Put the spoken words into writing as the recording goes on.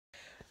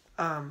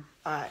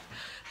Alright.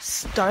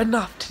 Starting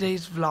off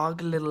today's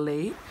vlog a little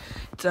late.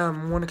 It's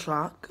 1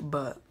 o'clock,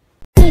 but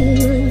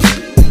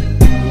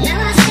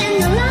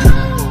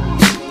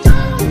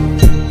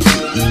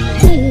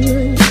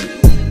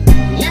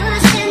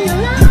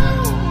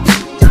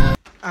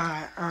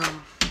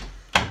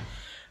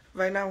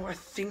right now I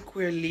think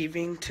we're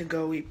leaving to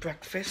go eat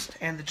breakfast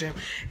and the gym.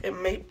 It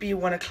might be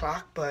 1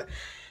 o'clock, but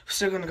we're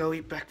still gonna go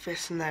eat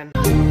breakfast and then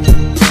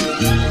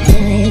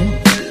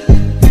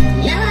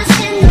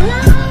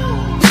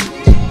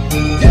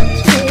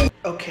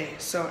okay,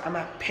 so I'm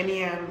at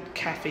Penny Ann's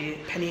Cafe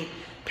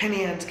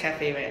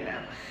right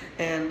now,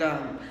 and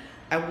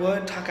I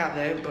would talk out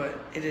there, but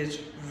it is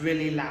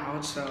really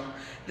loud, so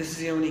this is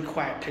the only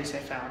quiet place I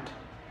found.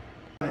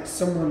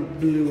 Someone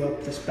blew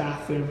up this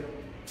bathroom.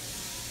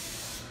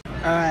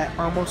 Alright,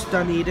 almost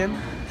done eating.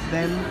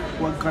 Then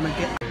we're gonna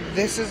get.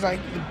 This is like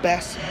the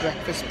best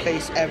breakfast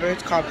place ever.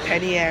 It's called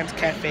Penny Ann's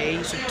Cafe.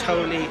 You should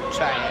totally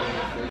try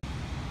it.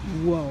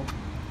 Whoa.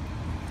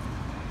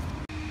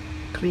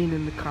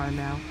 Cleaning the car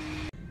now.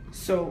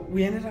 So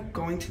we ended up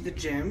going to the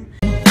gym.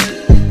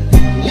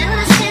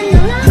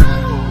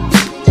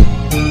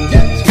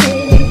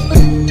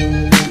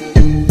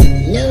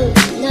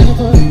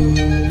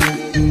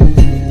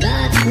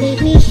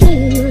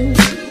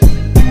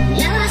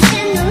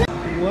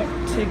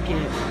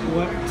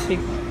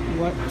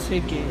 What to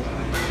get?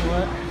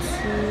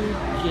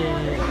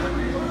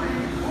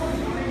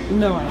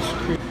 No ice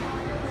cream.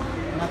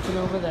 Nothing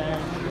over there.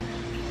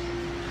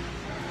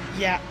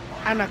 Yeah,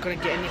 I'm not gonna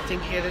get anything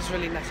here. There's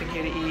really nothing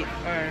here to eat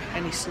or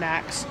any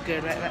snacks.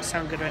 Good, right? That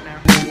sounds good right now.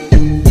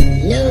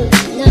 No,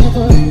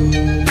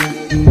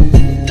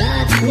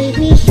 God made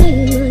me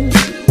human.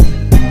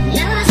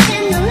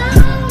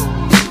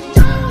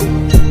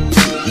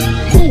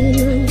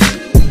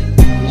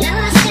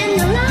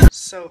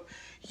 So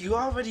you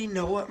already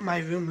know what my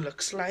room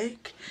looks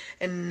like,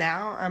 and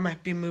now I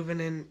might be moving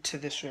into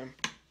this room.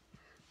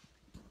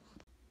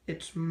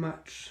 It's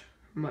much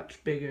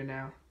bigger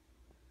now.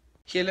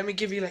 Here, let me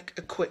give you like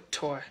a quick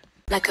tour.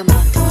 Like a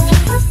moth to a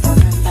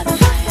flame, by the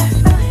fire.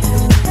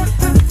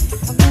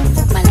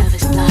 My love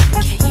is blind,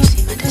 can't you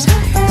see my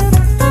desire?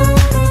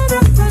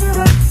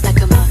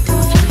 Like a moth to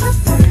a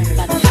flame,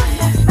 by the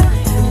fire.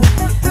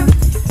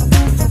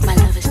 My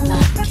love is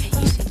blind,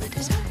 can't you see my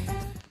desire?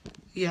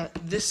 Yeah,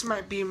 this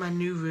might be my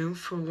new room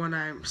for when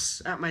I'm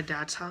at my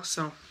dad's house,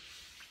 so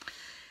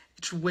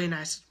it's way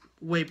nice,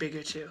 way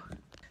bigger too.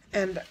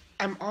 And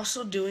I'm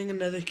also doing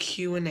another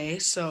Q&A,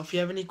 so if you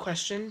have any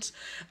questions,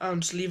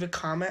 just leave a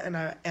comment and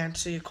I'll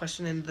answer your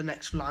question in the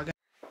next vlog.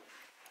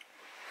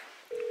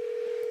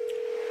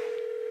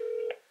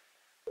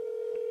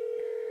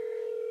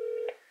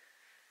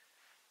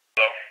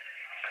 Hello?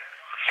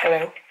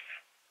 Hello?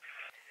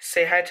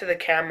 Say hi to the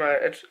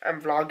camera. I'm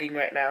vlogging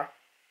right now.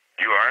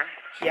 You are?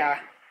 Yeah.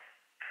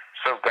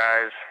 So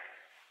guys,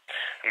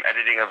 I'm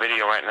editing a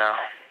video right now.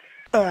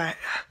 Alright.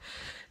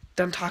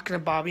 Done talking to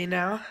Bobby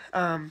now.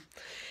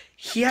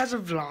 He has a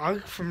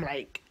vlog from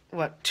like,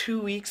 what,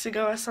 2 weeks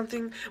ago or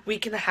something?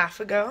 Week and a half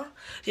ago?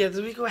 Yeah, it was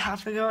a week and a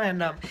half ago,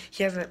 and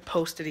he hasn't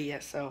posted it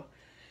yet, so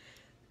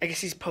I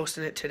guess he's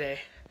posting it today.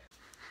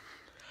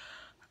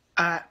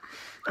 I'm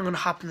gonna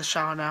hop in the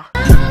shower now.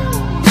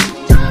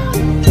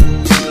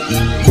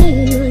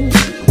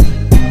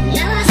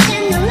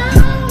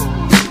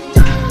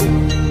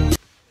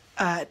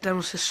 Done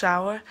with the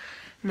shower.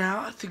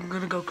 Now I think I'm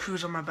gonna go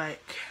cruise on my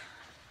bike.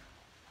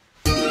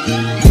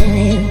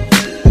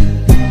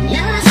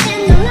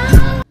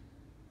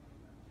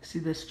 See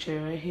this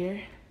chair right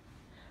here?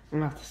 I'm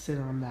gonna have to sit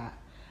on that.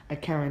 I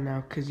can't right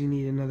now because you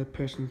need another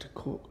person to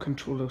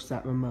control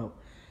that remote.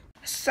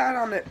 I sat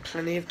on it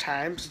plenty of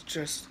times,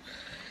 just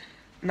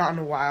not in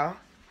a while.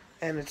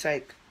 And it's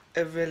like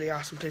a really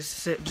awesome place to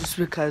sit just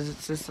because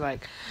it's just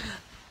like,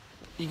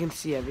 you can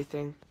see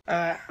everything.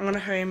 I'm gonna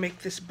hurry and make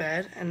this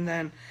bed and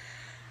then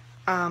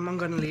I'm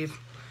gonna leave.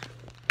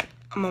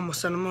 I'm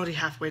almost done, I'm already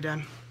halfway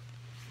done.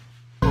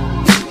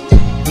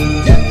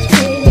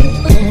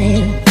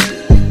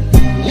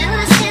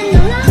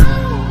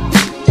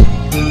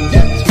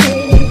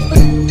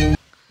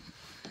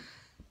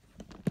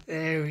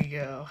 There we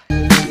go.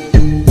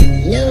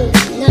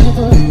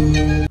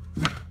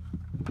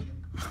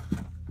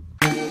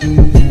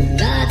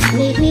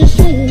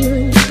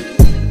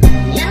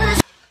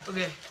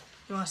 Okay,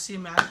 you wanna see a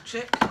magic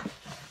trick?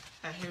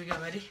 Alright, here we go,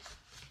 ready?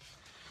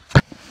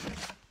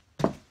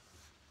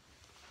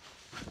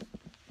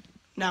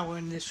 Now we're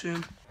in this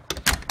room.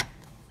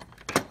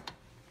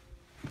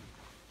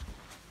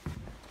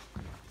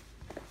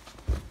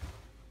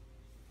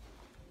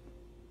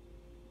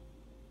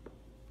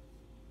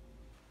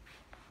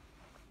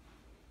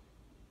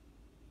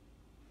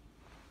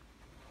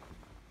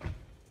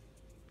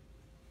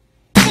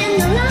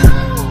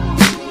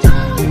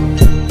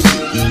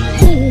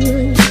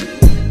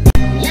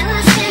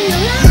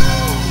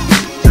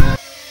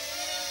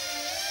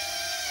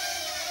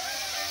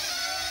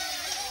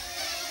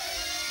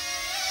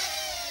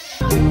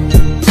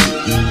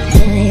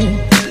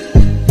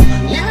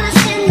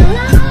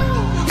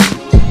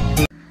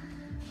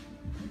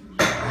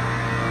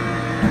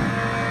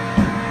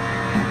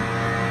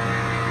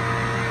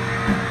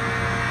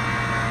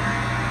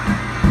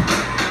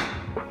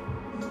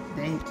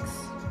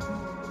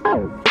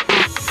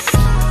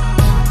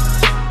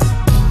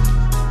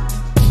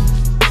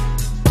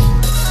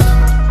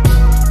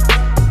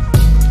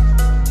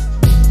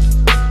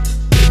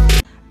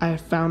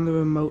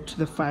 to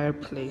the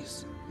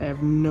fireplace. I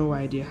have no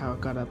idea how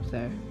it got up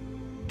there.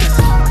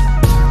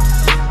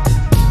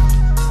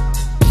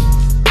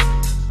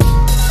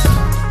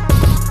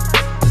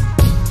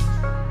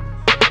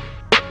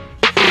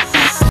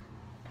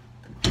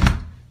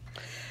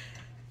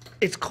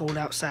 It's cold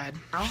outside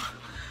now.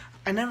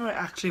 I never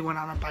actually went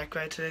on a bike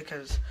ride today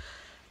because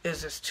it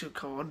was just too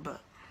cold,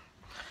 but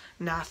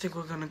now I think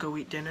we're gonna go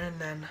eat dinner and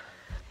then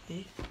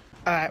eat.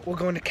 Alright, we're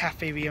going to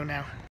Cafe Rio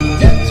now.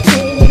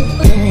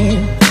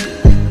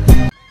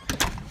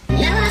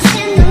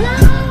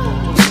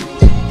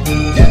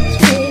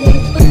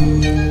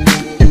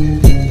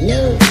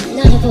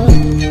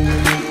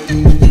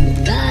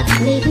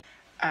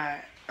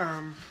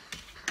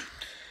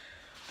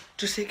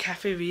 Just hit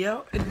Cafe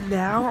Rio and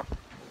now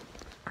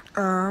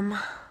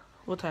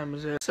what time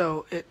is it?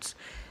 So it's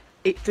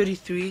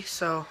 8:33,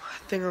 so I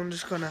think I'm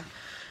just gonna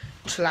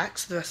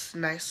chillax this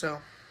night, so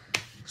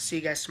see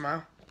you guys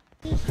tomorrow.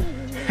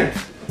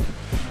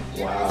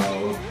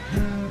 Wow.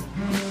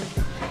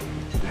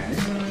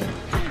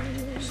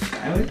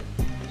 Silent?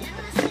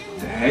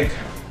 The heck?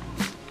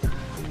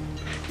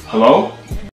 Hello?